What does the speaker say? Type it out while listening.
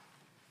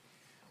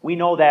We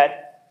know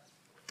that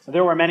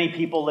there were many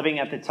people living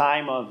at the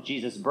time of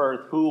Jesus'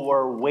 birth who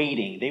were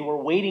waiting. They were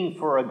waiting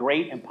for a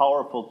great and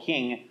powerful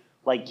king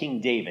like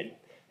King David.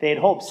 They had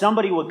hoped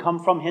somebody would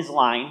come from his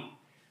line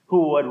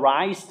who would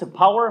rise to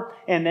power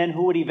and then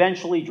who would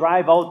eventually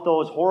drive out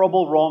those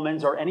horrible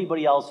Romans or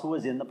anybody else who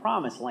was in the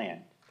promised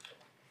land.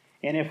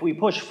 And if we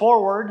push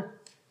forward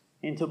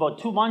into about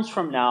 2 months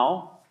from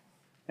now,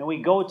 and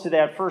we go to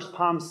that first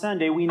Palm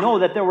Sunday, we know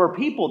that there were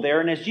people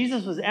there. And as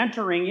Jesus was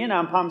entering in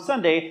on Palm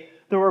Sunday,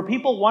 there were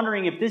people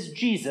wondering if this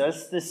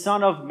Jesus, the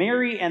son of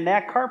Mary and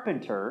that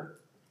carpenter,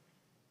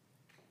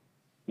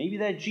 maybe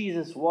that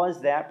Jesus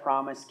was that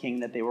promised king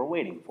that they were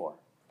waiting for.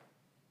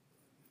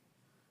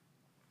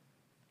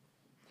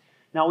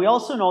 Now, we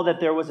also know that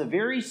there was a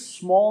very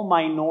small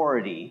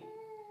minority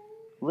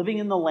living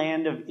in the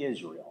land of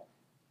Israel.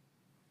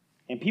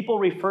 And people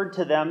referred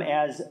to them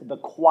as the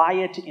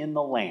quiet in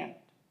the land.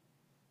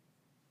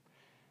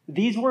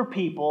 These were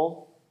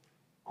people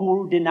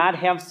who did not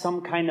have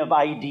some kind of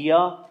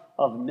idea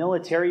of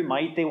military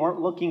might. They weren't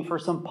looking for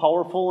some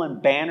powerful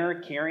and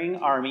banner-carrying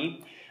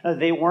army.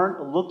 They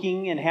weren't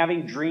looking and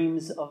having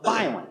dreams of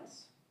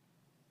violence.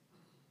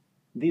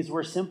 These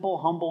were simple,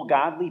 humble,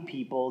 godly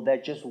people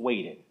that just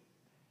waited.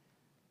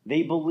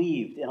 They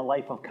believed in a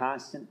life of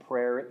constant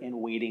prayer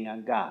and waiting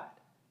on God.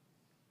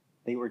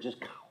 They were just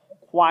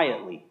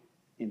quietly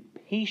and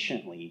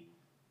patiently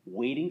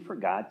waiting for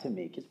God to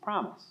make his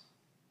promise.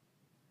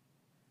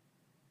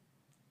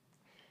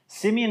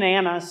 Simeon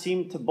and Anna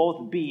seemed to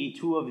both be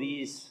two of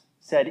these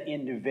said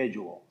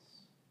individuals.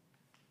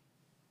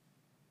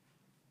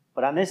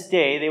 But on this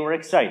day, they were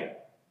excited.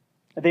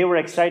 They were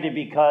excited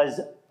because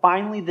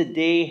finally the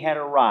day had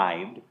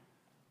arrived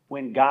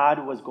when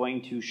God was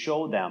going to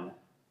show them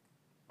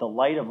the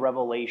light of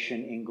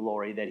revelation in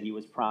glory that he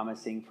was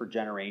promising for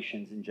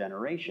generations and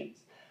generations.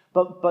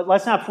 But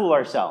let's not fool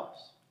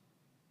ourselves.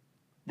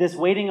 This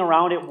waiting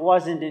around, it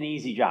wasn't an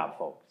easy job,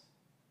 folks.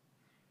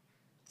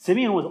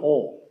 Simeon was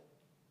old.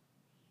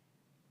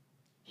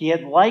 He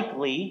had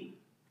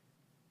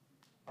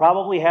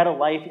probably had a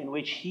life in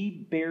which he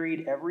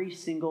buried every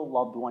single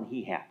loved one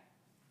he had.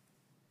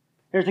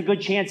 There's a good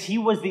chance he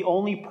was the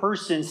only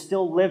person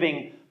still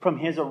living from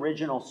his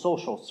original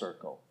social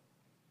circle.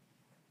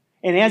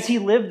 And as he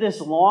lived this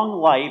long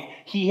life,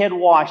 he had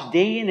watched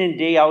day in and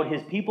day out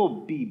his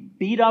people be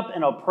beat up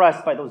and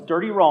oppressed by those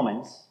dirty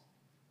Romans.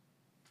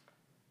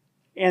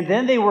 And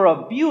then they were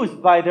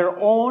abused by their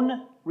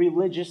own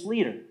religious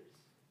leaders.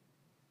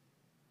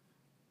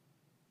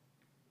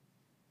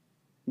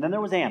 And then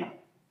there was Anna.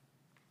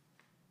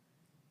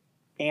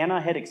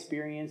 Anna had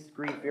experienced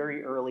grief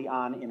very early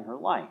on in her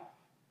life.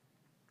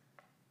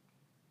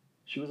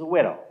 She was a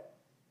widow.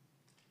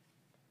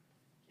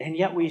 And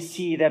yet we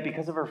see that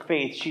because of her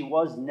faith, she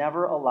was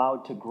never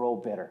allowed to grow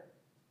bitter.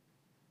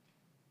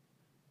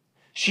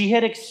 She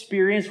had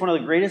experienced one of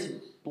the greatest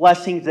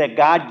blessings that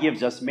God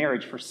gives us,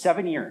 marriage, for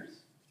 7 years.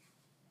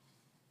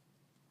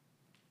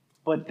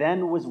 But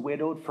then was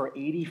widowed for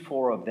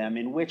 84 of them,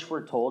 in which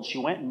we're told she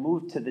went and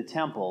moved to the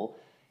temple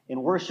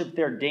and worshiped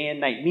there day and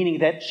night, meaning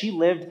that she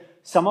lived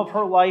some of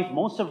her life,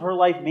 most of her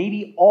life,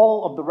 maybe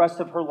all of the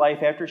rest of her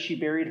life after she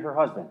buried her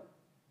husband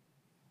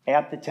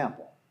at the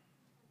temple.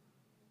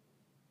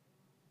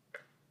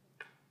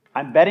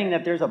 I'm betting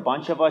that there's a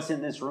bunch of us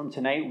in this room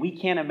tonight. We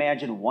can't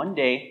imagine one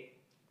day,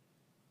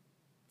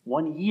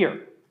 1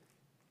 year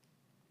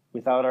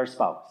without our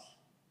spouse,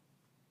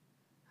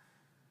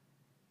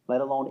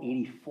 let alone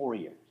 84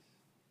 years.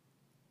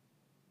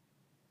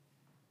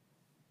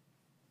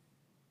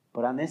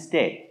 But on this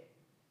day,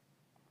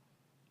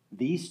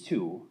 these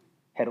two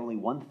had only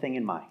one thing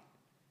in mind.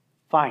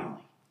 Finally,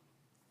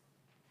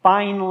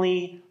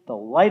 the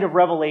light of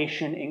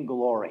revelation in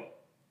glory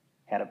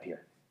had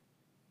appeared.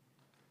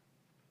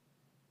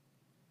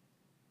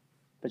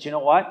 But you know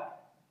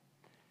what?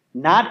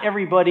 Not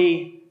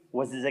everybody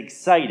was as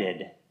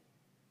excited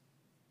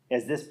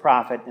as this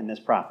prophet and this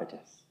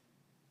prophetess.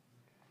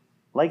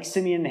 Like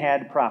Simeon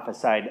had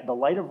prophesied, the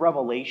light of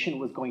revelation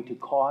was going to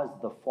cause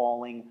the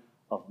falling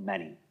of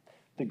many.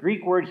 The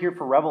Greek word here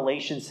for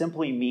revelation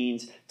simply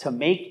means to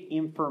make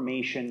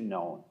information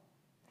known.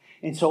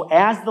 And so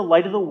as the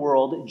light of the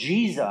world,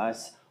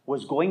 Jesus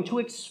was going to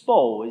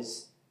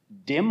expose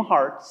dim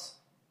hearts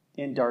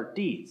and dark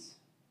deeds.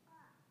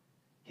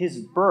 His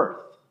birth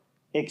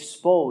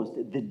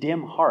exposed the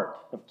dim heart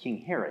of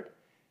King Herod.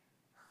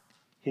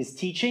 His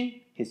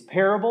teaching, his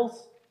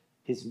parables,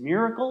 his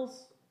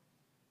miracles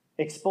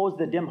exposed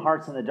the dim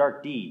hearts and the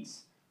dark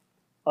deeds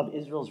of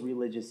Israel's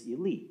religious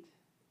elite.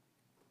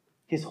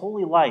 His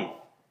holy life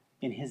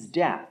and his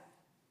death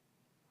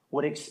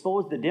would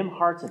expose the dim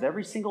hearts of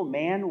every single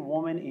man,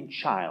 woman, and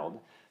child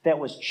that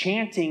was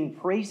chanting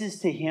praises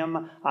to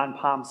him on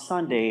Palm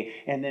Sunday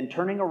and then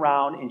turning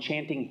around and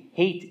chanting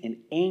hate and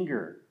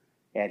anger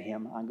at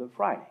him on Good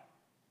Friday.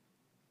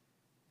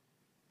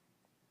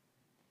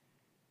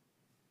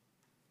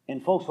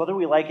 And folks, whether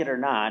we like it or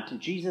not,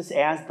 Jesus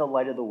as the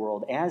light of the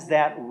world, as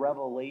that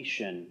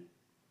revelation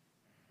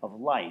of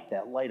light,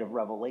 that light of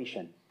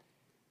revelation,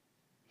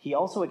 he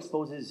also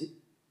exposes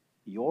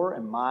your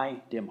and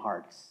my dim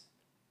hearts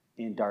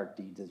in dark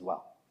deeds as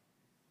well.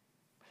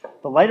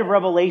 The light of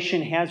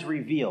revelation has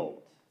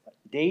revealed,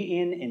 day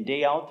in and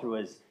day out, through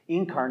his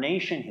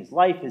incarnation, his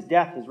life, his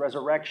death, his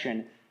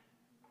resurrection,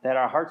 that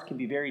our hearts can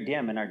be very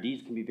dim and our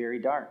deeds can be very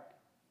dark.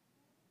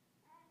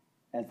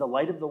 As the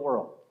light of the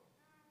world,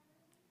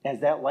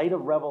 as that light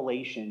of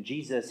revelation,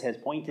 Jesus has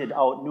pointed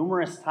out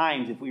numerous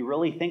times, if we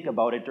really think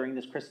about it during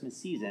this Christmas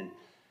season,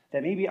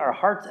 that maybe our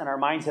hearts and our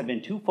minds have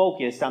been too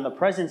focused on the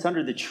presents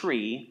under the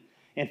tree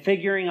and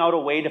figuring out a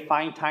way to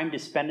find time to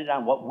spend it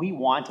on what we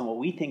want and what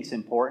we think is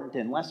important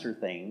and lesser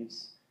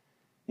things,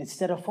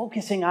 instead of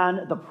focusing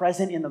on the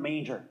present in the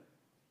manger.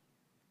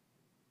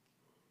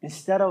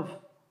 Instead of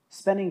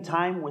spending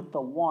time with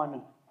the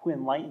one who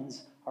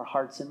enlightens our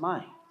hearts and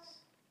minds.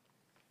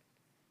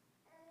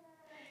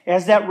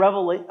 As that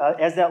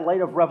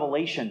light of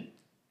revelation,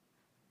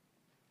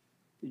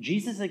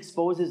 Jesus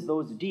exposes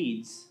those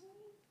deeds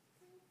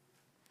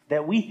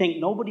that we think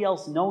nobody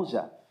else knows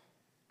of,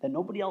 that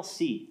nobody else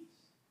sees.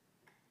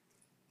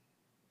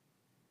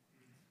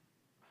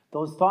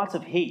 Those thoughts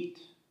of hate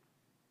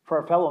for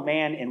our fellow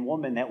man and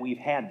woman that we've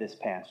had this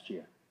past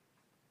year.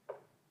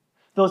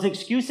 Those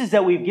excuses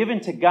that we've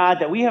given to God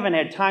that we haven't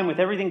had time with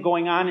everything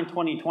going on in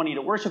 2020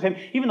 to worship Him,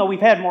 even though we've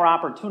had more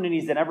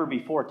opportunities than ever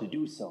before to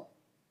do so.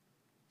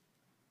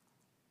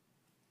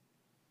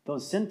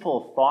 Those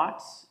sinful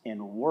thoughts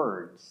and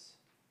words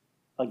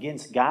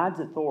against God's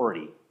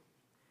authority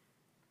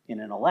in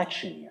an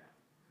election year.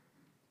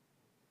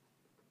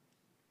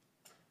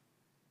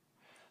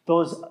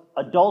 Those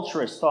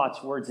adulterous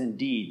thoughts, words, and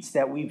deeds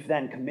that we've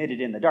then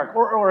committed in the dark,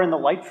 or in the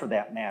light for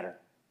that matter.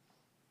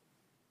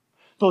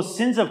 Those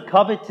sins of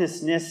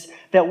covetousness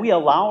that we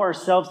allow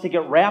ourselves to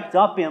get wrapped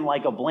up in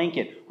like a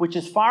blanket, which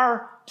is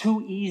far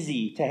too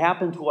easy to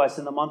happen to us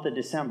in the month of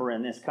December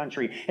in this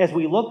country, as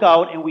we look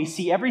out and we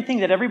see everything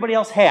that everybody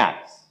else has,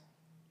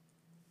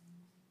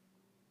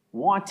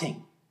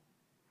 wanting,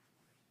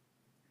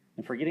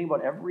 and forgetting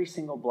about every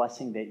single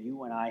blessing that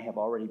you and I have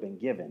already been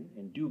given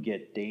and do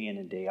get day in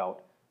and day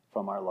out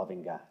from our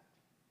loving God.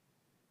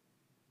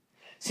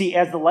 See,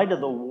 as the light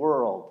of the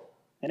world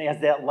and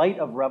as that light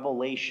of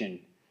revelation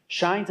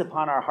shines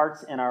upon our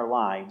hearts and our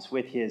lives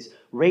with His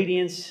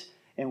radiance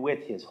and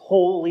with His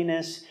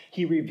holiness,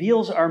 He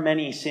reveals our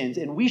many sins,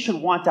 and we should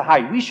want to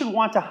hide. We should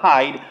want to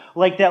hide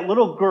like that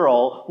little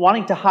girl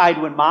wanting to hide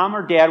when mom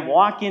or dad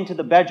walk into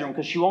the bedroom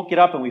because she won't get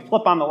up and we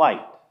flip on the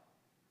light.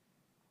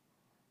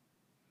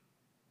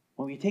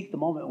 When we take the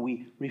moment and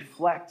we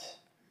reflect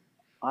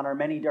on our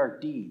many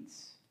dark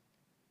deeds,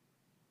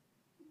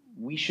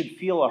 we should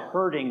feel a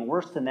hurting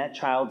worse than that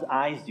child's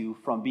eyes do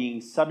from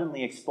being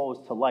suddenly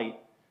exposed to light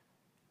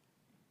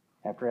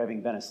after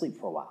having been asleep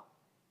for a while.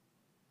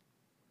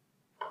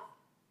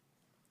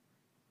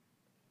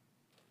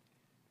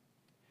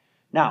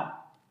 Now,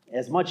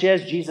 as much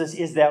as Jesus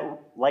is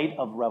that light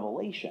of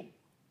revelation,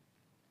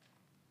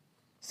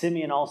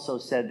 Simeon also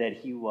said that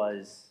He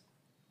was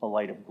a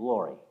light of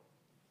glory.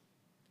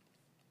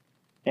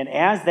 And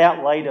as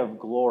that light of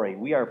glory,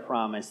 we are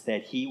promised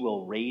that He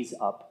will raise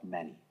up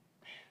many.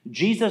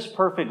 Jesus'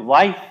 perfect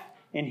life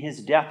and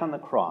His death on the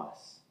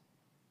cross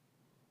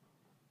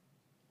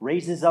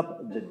raises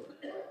up the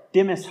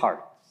dimmest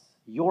hearts,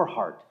 your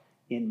heart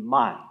and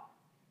mine,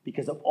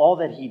 because of all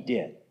that He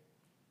did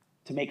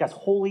to make us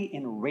holy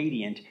and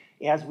radiant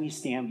as we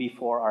stand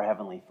before our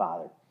Heavenly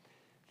Father.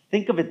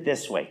 Think of it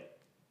this way.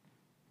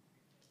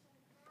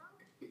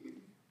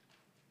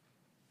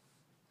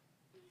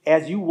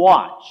 As you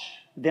watch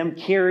them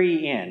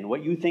carry in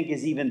what you think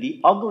is even the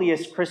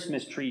ugliest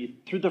Christmas tree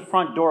through the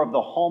front door of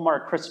the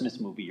Hallmark Christmas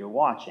movie you're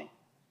watching,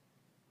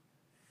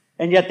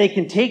 and yet they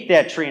can take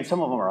that tree, and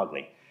some of them are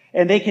ugly,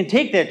 and they can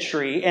take that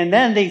tree and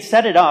then they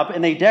set it up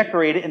and they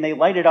decorate it and they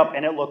light it up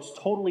and it looks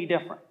totally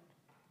different.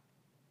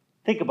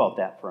 Think about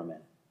that for a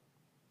minute.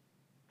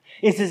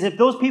 It's as if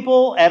those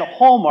people at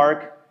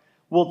Hallmark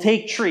will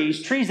take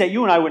trees that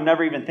you and I would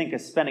never even think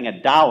of spending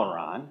 $1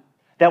 on,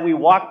 that we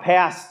walk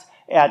past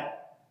at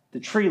the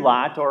tree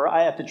lot or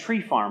at the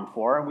tree farm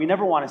for, and we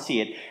never want to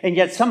see it. And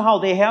yet somehow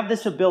they have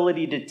this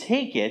ability to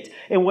take it,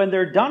 and when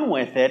they're done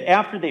with it,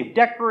 after they've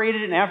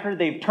decorated and after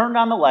they've turned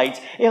on the lights,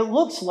 it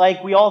looks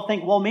like we all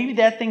think, well, maybe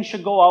that thing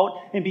should go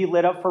out and be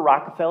lit up for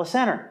Rockefeller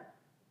Center.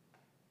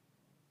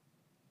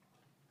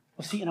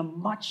 Well, see, in a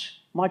much,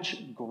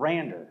 much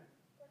grander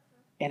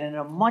and in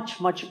a much,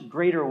 much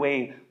greater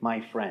way,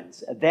 my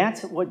friends,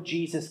 that's what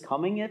Jesus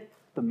coming at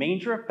the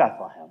manger of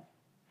Bethlehem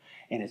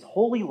and His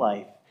holy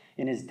life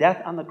and His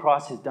death on the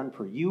cross has done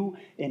for you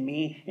and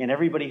me and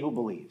everybody who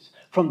believes.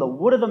 From the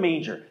wood of the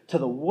manger to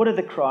the wood of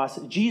the cross,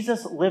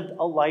 Jesus lived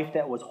a life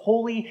that was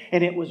holy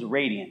and it was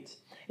radiant.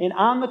 And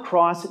on the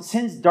cross,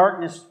 sin's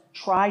darkness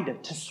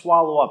tried to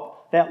swallow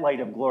up that light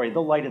of glory, the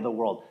light of the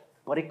world,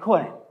 but it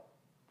couldn't.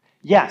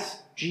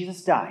 Yes,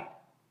 Jesus died,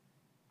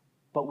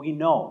 but we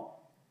know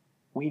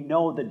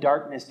the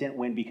darkness didn't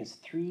win, because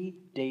 3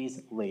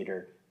 days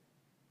later,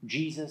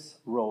 Jesus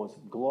rose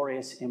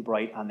glorious and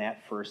bright on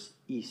that first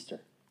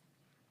Easter.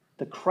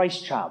 The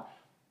Christ child,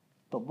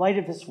 the light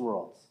of this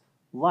world's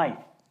life,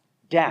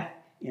 death,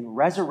 in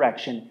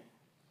resurrection,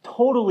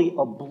 totally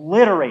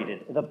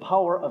obliterated the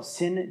power of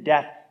sin,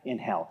 death, and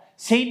hell.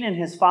 Satan and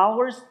his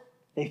followers,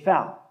 they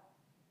fell.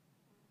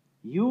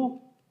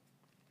 You,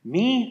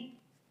 me,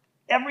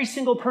 every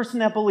single person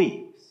that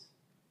believes,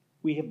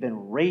 we have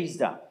been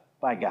raised up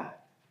by God.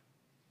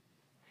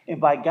 And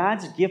by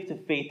God's gift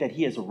of faith that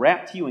he has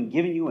wrapped you and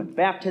given you in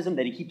baptism,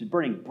 that he keeps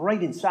burning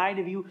bright inside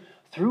of you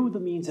through the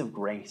means of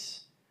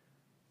grace,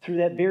 through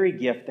that very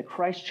gift, the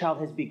Christ child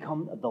has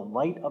become the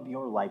light of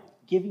your life,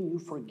 giving you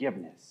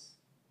forgiveness.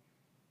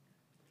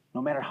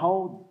 No matter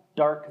how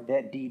dark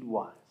that deed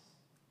was,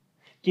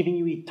 giving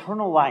you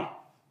eternal life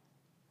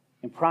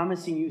and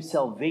promising you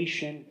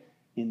salvation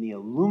in the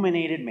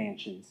illuminated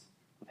mansions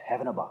of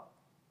heaven above.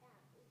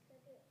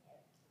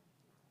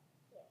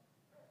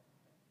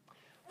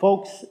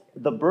 Folks,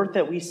 the birth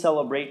that we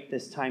celebrate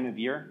this time of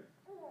year,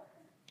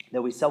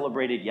 that we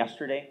celebrated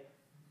yesterday,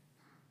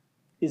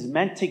 is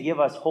meant to give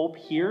us hope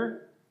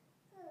here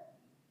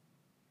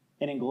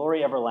and in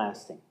glory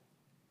everlasting.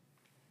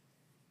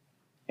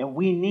 And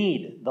we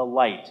need the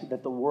light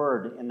that the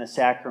Word and the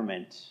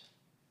sacrament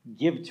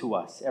give to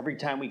us every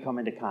time we come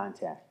into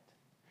contact,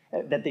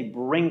 that they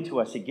bring to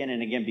us again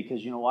and again,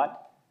 because you know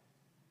what?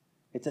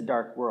 It's a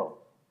dark world.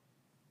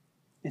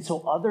 And so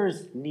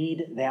others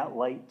need that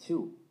light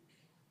too.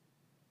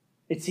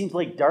 It seems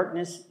like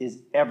darkness is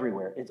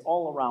everywhere. It's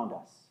all around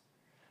us.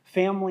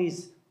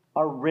 Families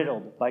are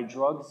riddled by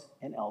drugs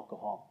and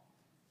alcohol.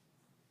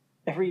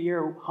 Every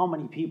year, how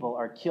many people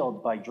are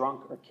killed by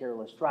drunk or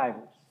careless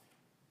drivers?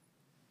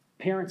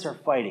 Parents are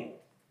fighting,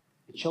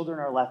 and children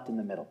are left in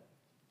the middle.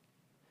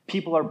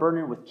 People are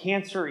burdened with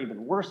cancer or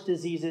even worse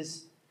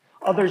diseases.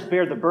 Others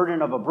bear the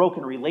burden of a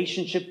broken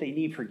relationship. They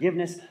need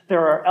forgiveness.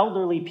 There are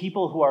elderly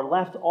people who are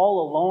left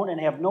all alone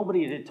and have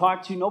nobody to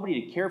talk to,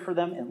 nobody to care for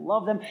them and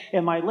love them.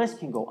 And my list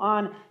can go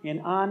on and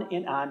on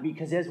and on,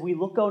 because as we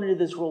look out into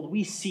this world,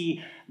 we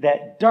see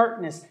that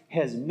darkness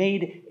has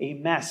made a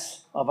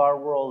mess of our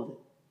world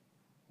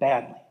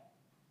badly.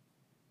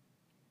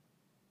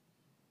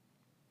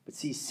 But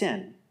see,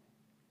 sin,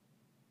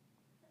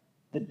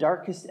 the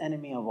darkest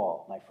enemy of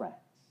all, my friends,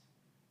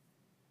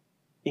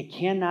 it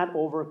cannot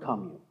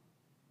overcome you.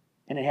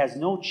 And it has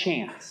no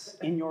chance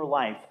in your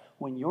life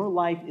when your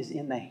life is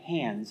in the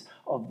hands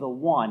of the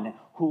one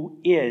who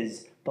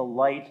is the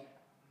light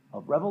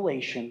of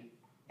revelation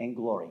and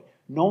glory.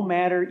 No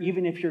matter,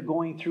 even if you're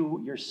going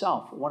through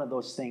yourself, one of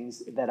those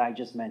things that I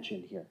just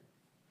mentioned here.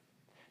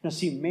 Now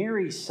see,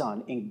 Mary's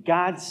Son and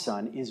God's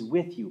Son is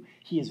with you.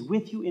 He is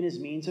with you in his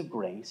means of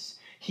grace.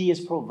 He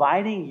is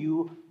providing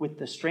you with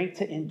the strength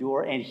to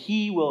endure, and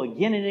he will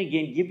again and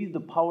again give you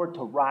the power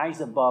to rise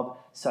above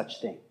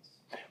such things.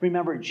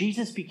 Remember,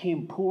 Jesus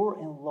became poor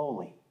and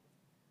lowly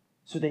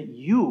so that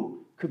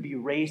you could be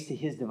raised to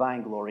his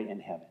divine glory in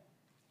heaven.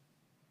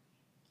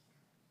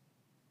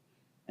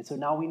 And so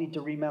now we need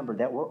to remember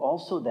that we're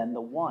also then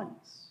the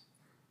ones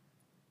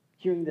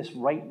hearing this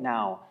right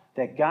now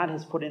that God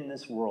has put in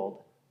this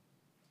world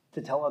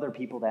to tell other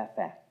people that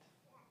fact.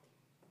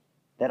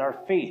 That our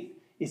faith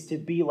is to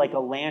be like a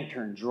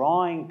lantern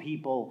drawing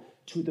people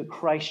to the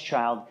Christ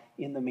child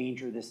in the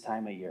manger this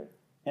time of year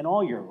and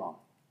all year long.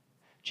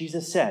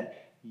 Jesus said,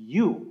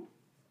 you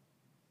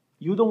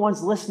the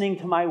ones listening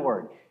to my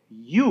word,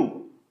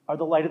 you are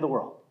the light of the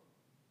world.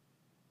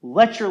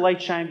 Let your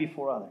light shine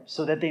before others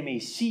so that they may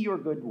see your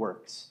good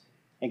works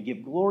and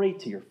give glory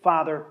to your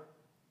Father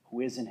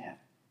who is in heaven.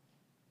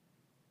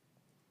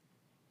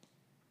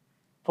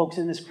 Folks,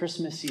 in this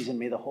Christmas season,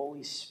 may the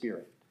Holy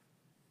Spirit,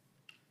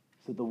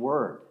 through the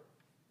Word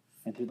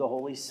and through the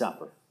Holy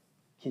Supper,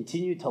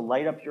 continue to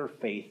light up your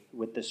faith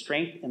with the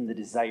strength and the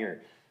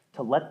desire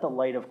to let the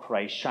light of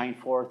Christ shine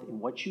forth in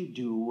what you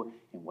do,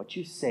 in what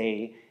you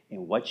say,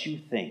 in what you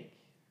think,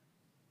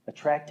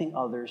 attracting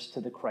others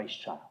to the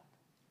Christ child,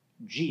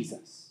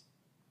 Jesus,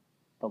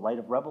 the light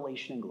of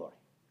revelation and glory.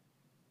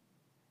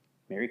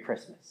 Merry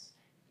Christmas.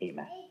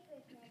 Amen.